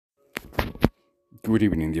Good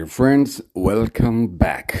evening, dear friends. Welcome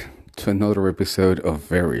back to another episode of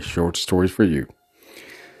Very Short Stories for You.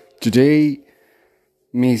 Today,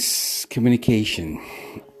 miscommunication.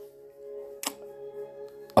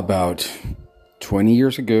 About 20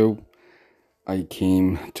 years ago, I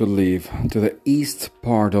came to live to the east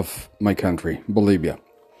part of my country, Bolivia.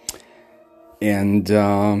 And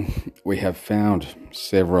we have found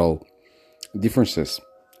several differences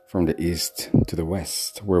from the east to the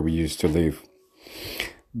west, where we used to live.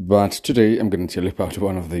 But today I'm going to tell you about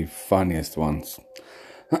one of the funniest ones.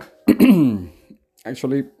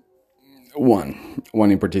 Actually, one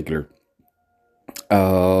in particular.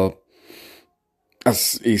 As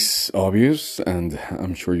is obvious, and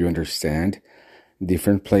I'm sure you understand,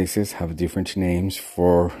 different places have different names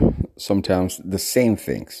for sometimes the same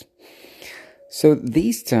things. So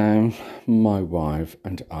this time, my wife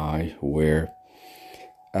and I were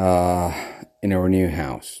in our new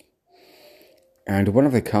house. And one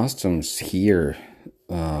of the customs here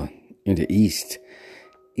in the East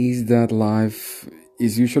is that life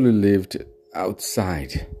is usually lived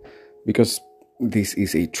outside because this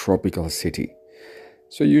is a tropical city.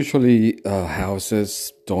 So usually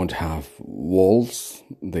houses don't have walls,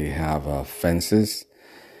 they have fences.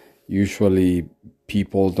 Usually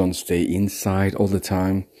people don't stay inside all the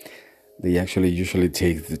time. They actually usually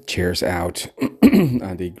take the chairs out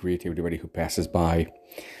and they greet everybody who passes by.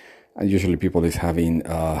 And usually people is having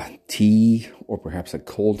tea or perhaps a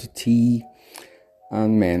cold tea.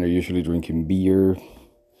 And men are usually drinking beer.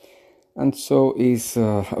 And so it's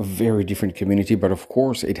a very different community. But of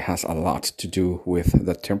course, it has a lot to do with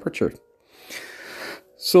the temperature.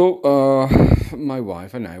 So my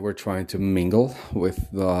wife and I were trying to mingle with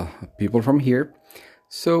the people from here.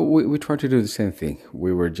 So we tried to do the same thing.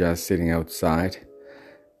 We were just sitting outside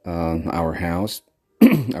our house,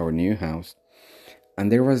 our new house. And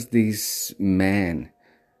there was this man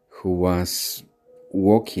who was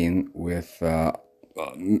walking with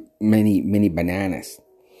many bananas.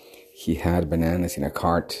 He had bananas in a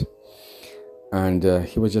cart. And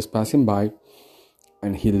he was just passing by.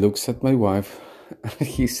 And he looks at my wife. And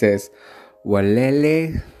he says,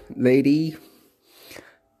 "Walele, lady."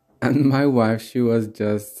 And my wife, she was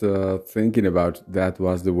just thinking about that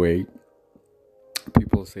was the way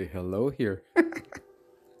people say hello here.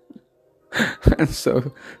 And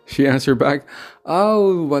so she answered back,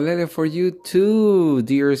 "Oh, walele for you too,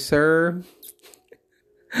 dear sir."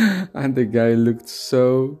 And the guy looked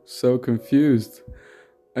so confused.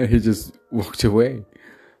 And he just walked away.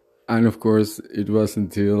 And of course, it was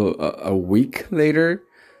until a week later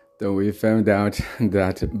that we found out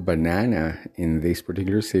that banana in this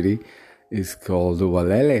particular city is called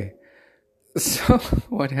walele. So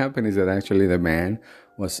what happened is that actually the man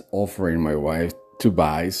was offering my wife to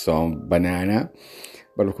buy some banana,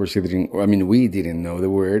 but of course we didn't know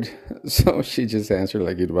the word, so she just answered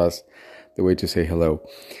like it was the way to say hello.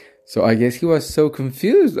 So I guess he was so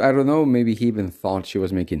confused. I don't know, maybe he even thought she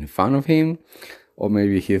was making fun of him, or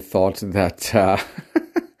maybe he thought that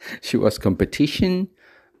she was competition.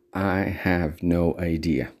 I have no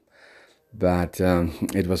idea. But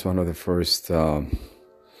it was one of the first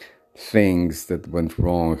things that went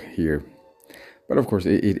wrong here. But of course,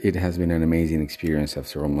 it has been an amazing experience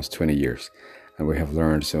after almost 20 years. And we have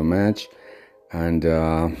learned so much. And,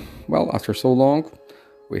 after so long,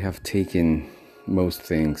 we have taken most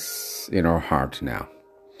things in our heart now.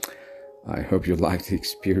 I hope you liked the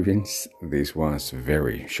experience. This was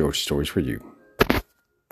Very Short Stories for You.